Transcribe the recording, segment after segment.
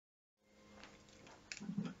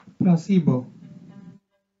Placebo.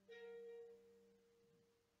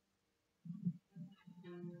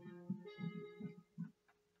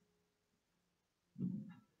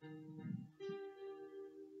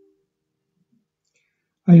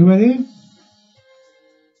 Are you ready?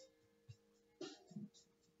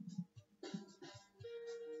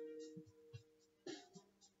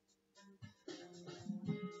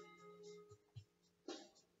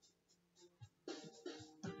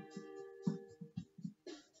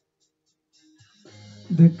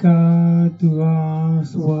 The call to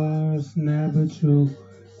us was never true.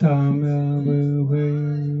 Time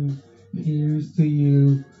everywhere. Here's to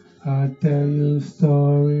you. I tell you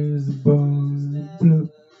stories, born blue.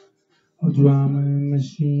 A drumming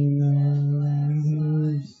machine of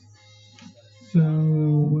lives.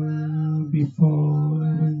 So well before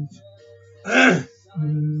I went.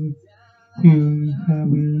 You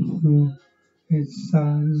have it through. It's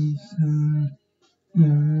silence and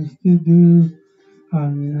nice to do. I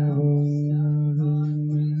never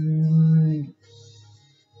mind.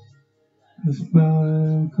 The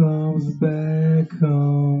smile comes back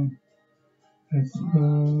home. That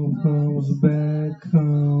smile comes back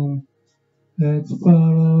home. That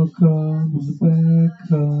smile comes back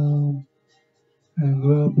home. And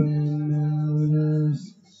rubbing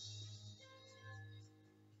others.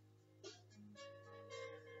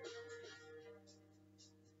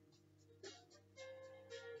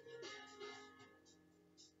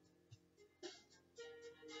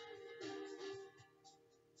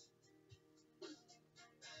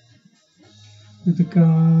 The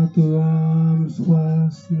call to arms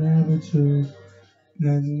was never true.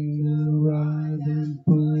 Letting the ride and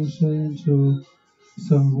push and through.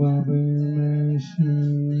 Some rubbing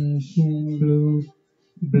machine blue.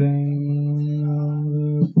 Blame on all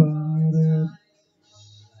the part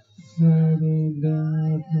started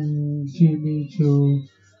that and Jimmy Choo.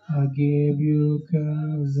 I gave you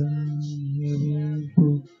cause I give you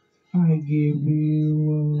proof. I give you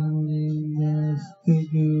warning else to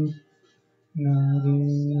do.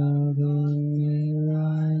 Nothing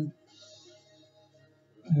right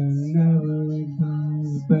and never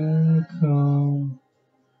bounce back home.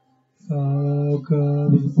 Follow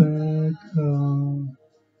comes back home.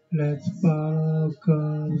 Let's follow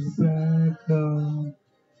comes back home.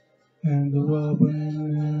 And the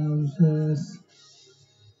robin houses.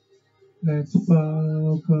 Let's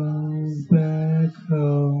follow comes back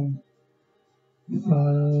home.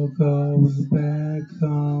 Follow comes back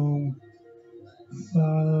home.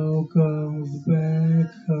 Follow comes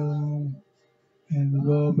back home. And the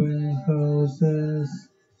robin houses.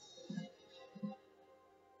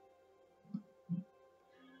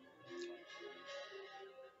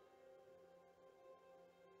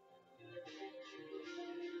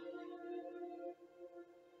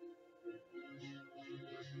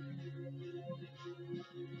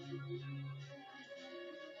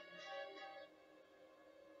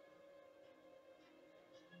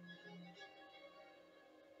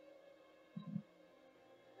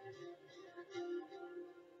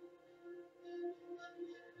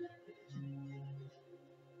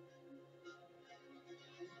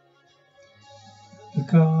 The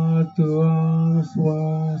call to us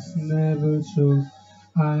was never true.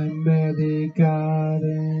 I made a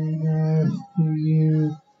garden after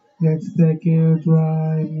you. Let's take a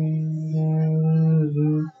drive in the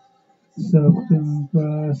zoo. Something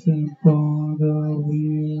grass in front of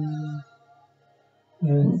you.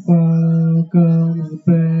 And fall comes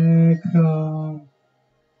back home.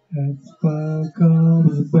 Let's fall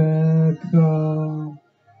comes back home.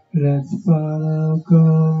 Let's follow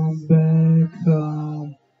come back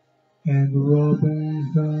home. And Robin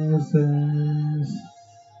houses.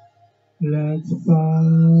 Let's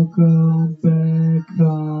follow come back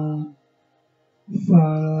home.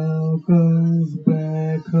 Follow comes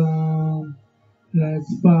back home.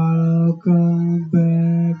 Let's follow come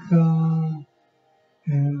back home.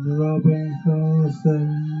 And Robin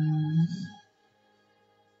houses.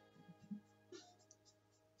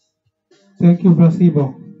 Thank you,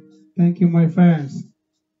 Placebo. Thank you, my friends.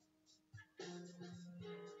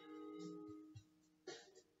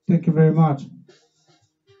 Thank you very much.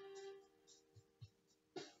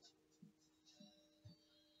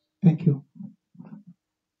 Thank you.